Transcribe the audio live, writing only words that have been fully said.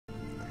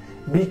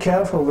Be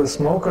careful with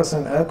smokers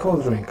and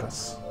alcohol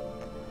drinkers.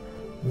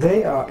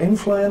 They are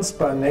influenced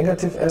by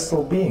negative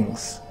astral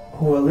beings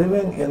who are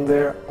living in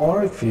their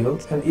auric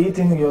field and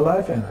eating your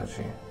life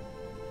energy.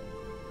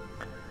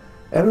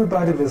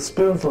 Everybody with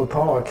spiritual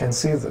power can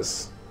see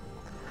this.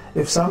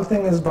 If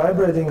something is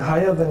vibrating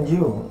higher than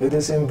you, it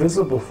is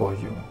invisible for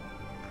you.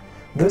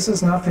 This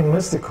is nothing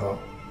mystical.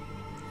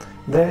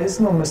 There is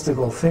no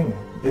mystical thing.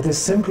 It is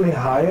simply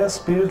higher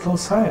spiritual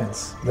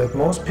science that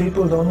most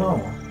people don't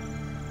know.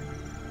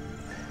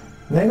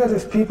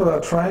 Negative people are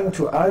trying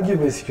to argue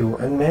with you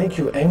and make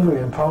you angry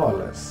and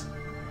powerless.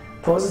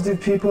 Positive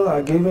people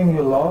are giving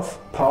you love,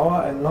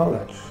 power and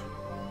knowledge.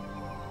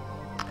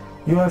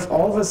 You have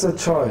always a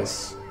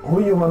choice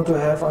who you want to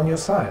have on your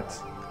side.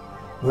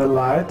 The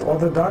light or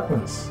the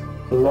darkness,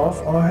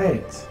 love or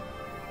hate.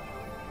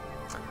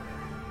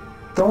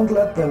 Don't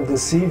let them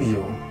deceive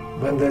you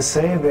when they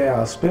say they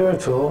are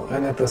spiritual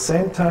and at the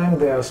same time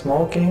they are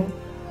smoking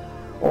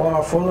or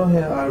are following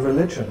a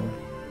religion.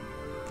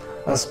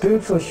 A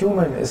spiritual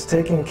human is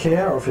taking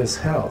care of his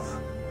health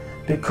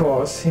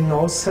because he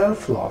knows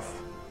self-love.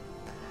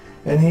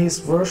 And he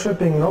is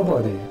worshipping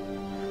nobody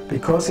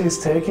because he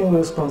is taking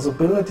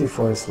responsibility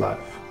for his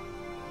life.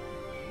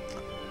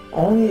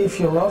 Only if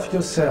you love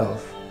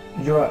yourself,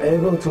 you are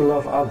able to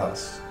love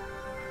others.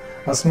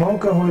 A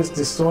smoker who is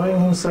destroying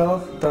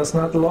himself does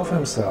not love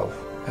himself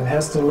and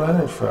has to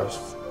learn it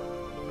first.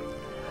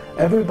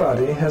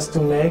 Everybody has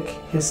to make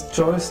his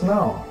choice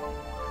now,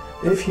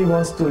 if he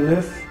wants to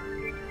live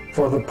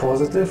for the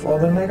positive or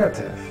the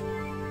negative.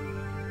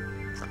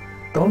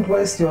 Don't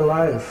waste your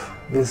life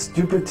with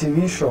stupid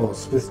TV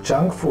shows, with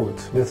junk food,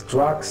 with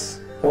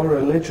drugs or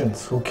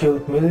religions who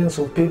killed millions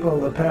of people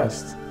in the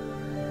past.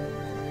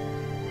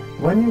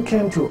 When you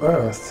came to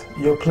Earth,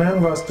 your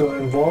plan was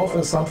to evolve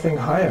in something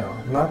higher,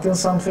 not in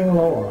something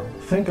lower.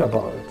 Think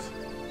about it.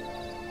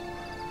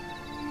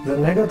 The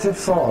negative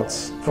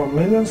thoughts from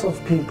millions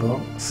of people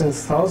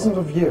since thousands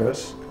of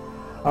years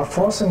are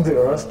forcing the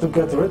Earth to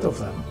get rid of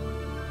them.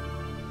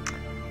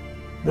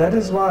 That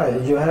is why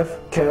you have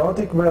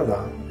chaotic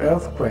weather,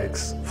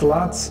 earthquakes,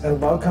 floods and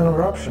volcano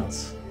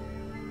eruptions.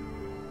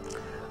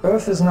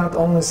 Earth is not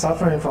only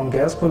suffering from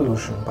gas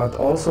pollution, but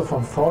also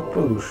from thought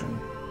pollution.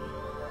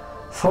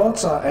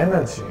 Thoughts are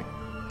energy,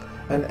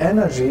 and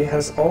energy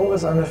has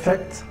always an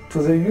effect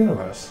to the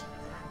universe,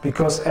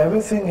 because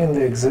everything in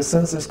the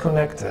existence is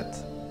connected.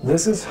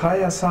 This is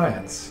higher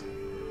science.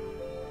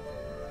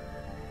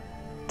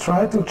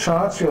 Try to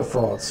charge your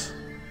thoughts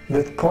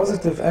with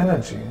positive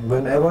energy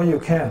whenever you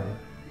can.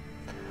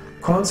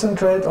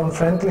 Concentrate on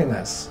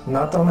friendliness,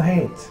 not on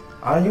hate.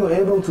 Are you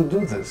able to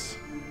do this?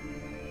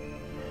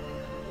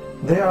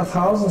 There are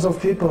thousands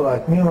of people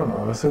like me on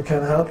Earth who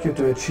can help you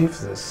to achieve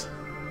this.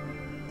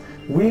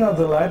 We are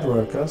the light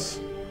workers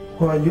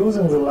who are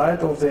using the light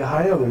of the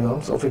higher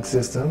realms of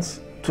existence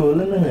to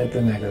eliminate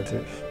the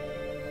negative.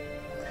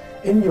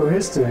 In your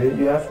history,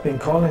 you have been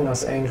calling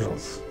us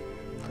angels.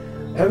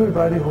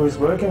 Everybody who is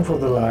working for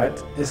the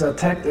light is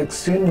attacked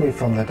extremely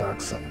from the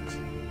dark side.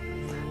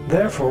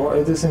 Therefore,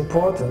 it is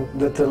important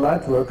that the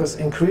light workers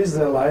increase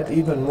their light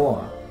even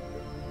more.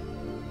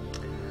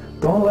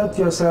 Don't let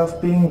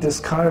yourself being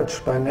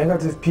discouraged by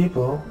negative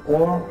people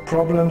or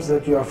problems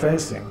that you are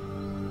facing.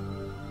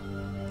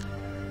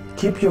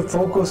 Keep your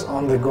focus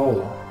on the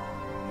goal,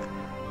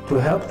 to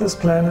help this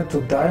planet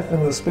to dive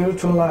in the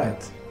spiritual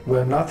light,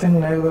 where nothing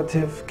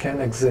negative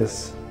can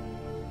exist.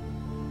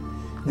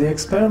 The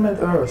experiment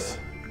Earth,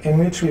 in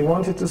which we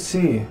wanted to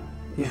see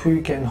if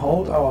we can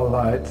hold our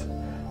light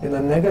in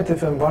a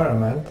negative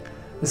environment,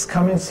 is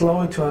coming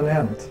slowly to an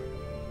end.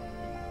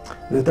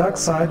 The dark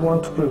side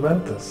wants to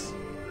prevent this.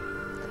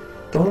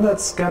 Don't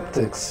let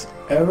skeptics,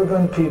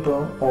 arrogant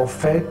people or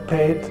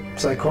fake-paid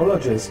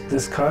psychologists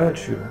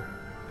discourage you.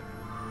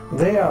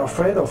 They are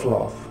afraid of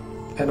love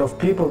and of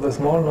people with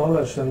more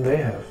knowledge than they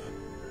have.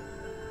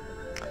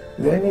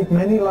 They need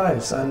many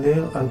lives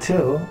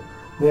until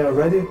they are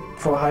ready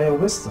for higher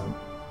wisdom.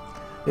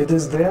 It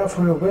is their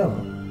free will.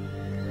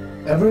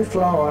 Every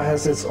flower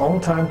has its own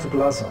time to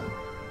blossom.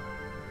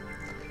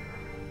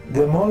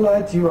 The more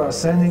light you are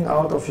sending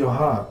out of your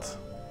heart,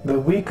 the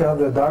weaker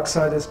the dark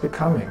side is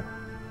becoming.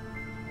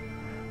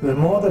 The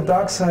more the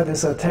dark side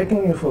is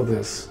attacking you for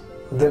this,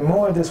 the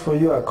more it is for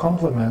you a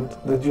compliment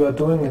that you are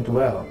doing it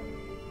well.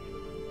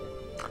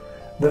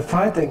 The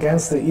fight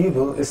against the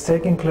evil is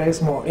taking place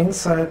more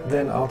inside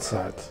than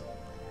outside.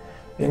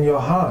 In your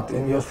heart,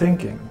 in your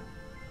thinking.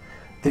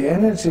 The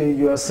energy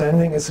you are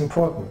sending is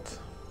important.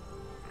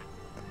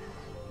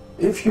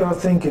 If you are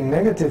thinking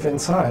negative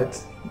inside,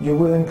 you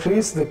will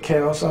increase the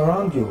chaos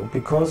around you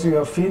because you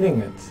are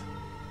feeling it.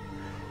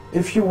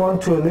 If you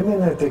want to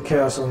eliminate the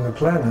chaos on the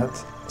planet,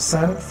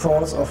 send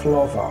thoughts of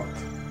love out.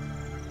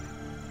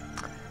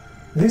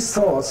 These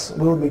thoughts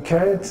will be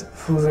carried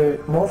through the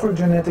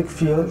morphogenetic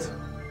field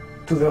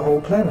to the whole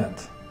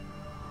planet.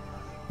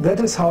 That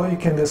is how you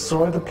can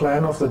destroy the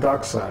plan of the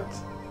dark side.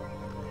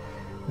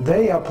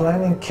 They are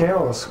planning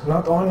chaos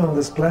not only on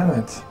this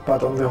planet,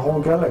 but on the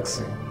whole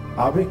galaxy.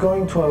 Are we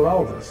going to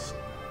allow this?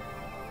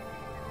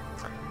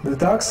 The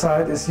dark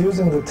side is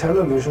using the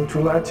television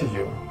to lie to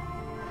you.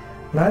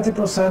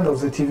 90%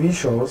 of the TV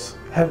shows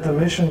have the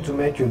mission to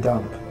make you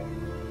dumb.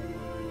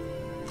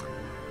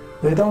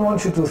 They don't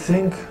want you to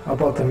think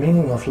about the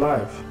meaning of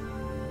life.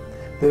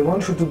 They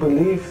want you to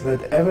believe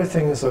that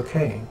everything is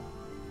okay.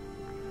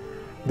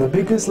 The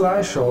biggest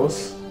lie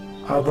shows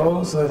are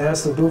those that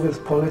has to do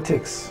with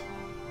politics.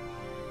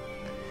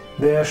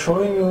 They are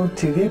showing you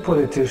TV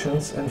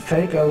politicians and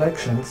fake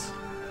elections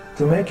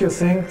to make you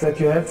think that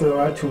you have the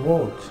right to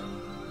vote.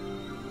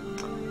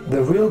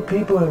 The real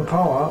people in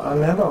power are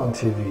never on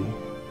TV,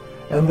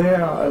 and they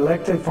are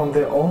elected from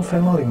their own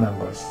family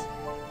members.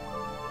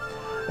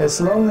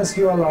 As long as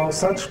you allow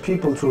such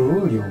people to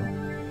rule you,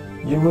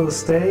 you will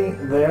stay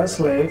their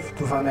slave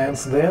to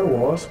finance their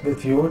wars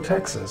with your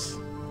taxes.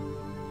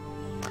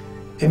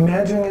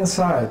 Imagine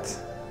inside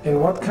in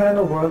what kind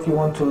of world you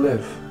want to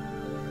live.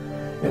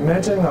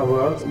 Imagine a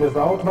world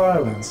without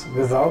violence,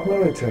 without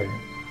military,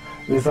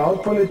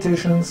 without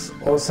politicians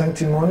or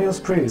sanctimonious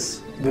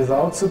priests,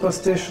 without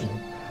superstition,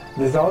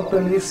 without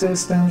belief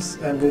systems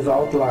and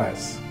without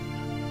lies.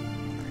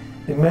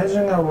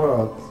 Imagine a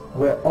world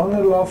where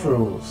only love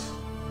rules,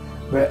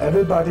 where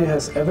everybody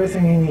has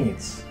everything he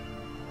needs,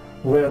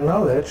 where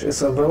knowledge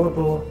is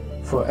available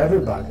for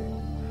everybody,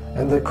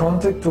 and the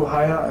contact to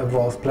higher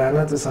evolved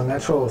planets is a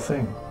natural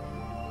thing.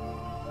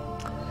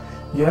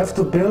 You have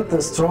to build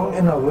the strong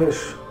inner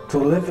wish to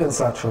live in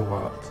such a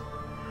world.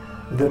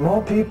 The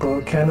more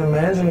people can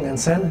imagine and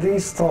send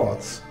these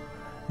thoughts,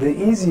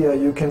 the easier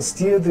you can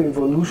steer the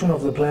evolution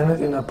of the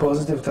planet in a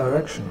positive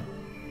direction.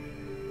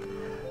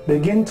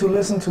 Begin to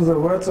listen to the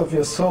words of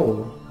your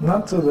soul,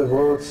 not to the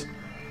words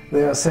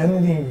they are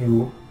sending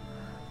you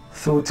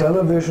through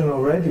television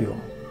or radio.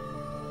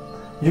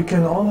 You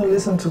can only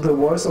listen to the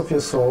voice of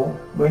your soul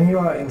when you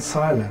are in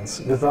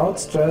silence, without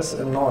stress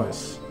and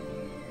noise.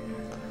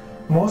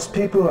 Most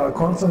people are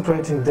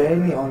concentrating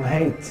daily on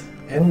hate,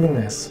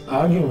 enviness,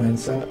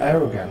 arguments and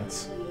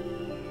arrogance.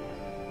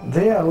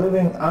 They are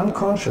living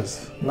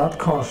unconscious, not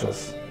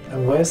conscious,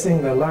 and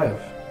wasting their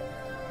life.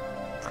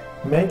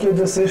 Make your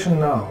decision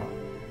now.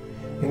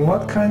 In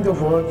what kind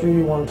of world do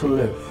you want to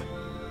live?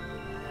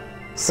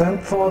 Send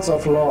thoughts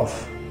of love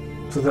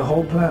to the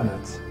whole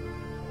planet.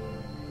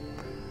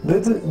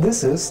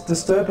 This is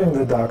disturbing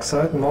the dark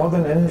side more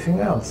than anything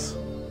else.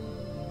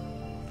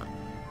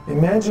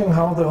 Imagine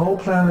how the whole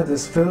planet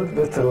is filled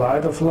with the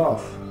light of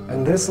love,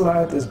 and this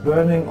light is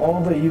burning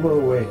all the evil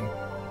away.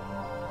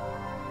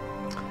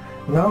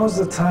 Now is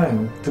the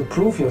time to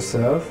prove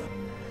yourself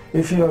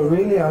if you are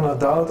really an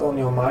adult on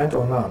your mind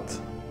or not.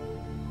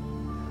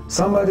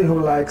 Somebody who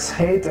likes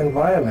hate and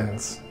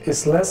violence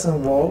is less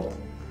involved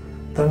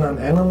than an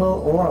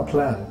animal or a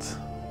plant.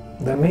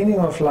 The meaning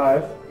of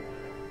life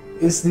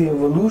is the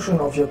evolution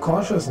of your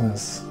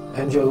consciousness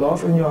and your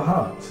love in your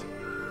heart.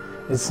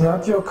 It's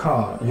not your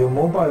car, your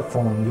mobile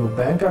phone, your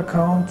bank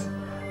account,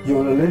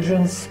 your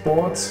religion,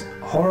 sports,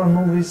 horror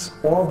movies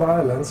or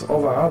violence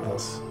over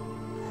others.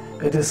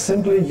 It is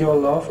simply your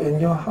love in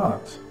your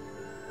heart.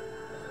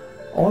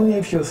 Only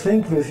if you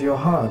think with your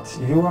heart,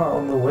 you are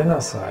on the winner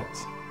side.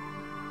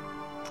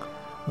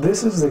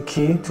 This is the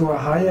key to a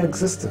higher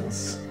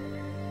existence.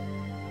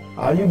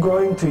 Are you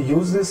going to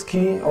use this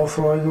key or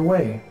throw it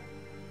away?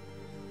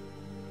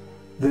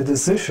 The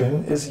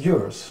decision is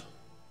yours.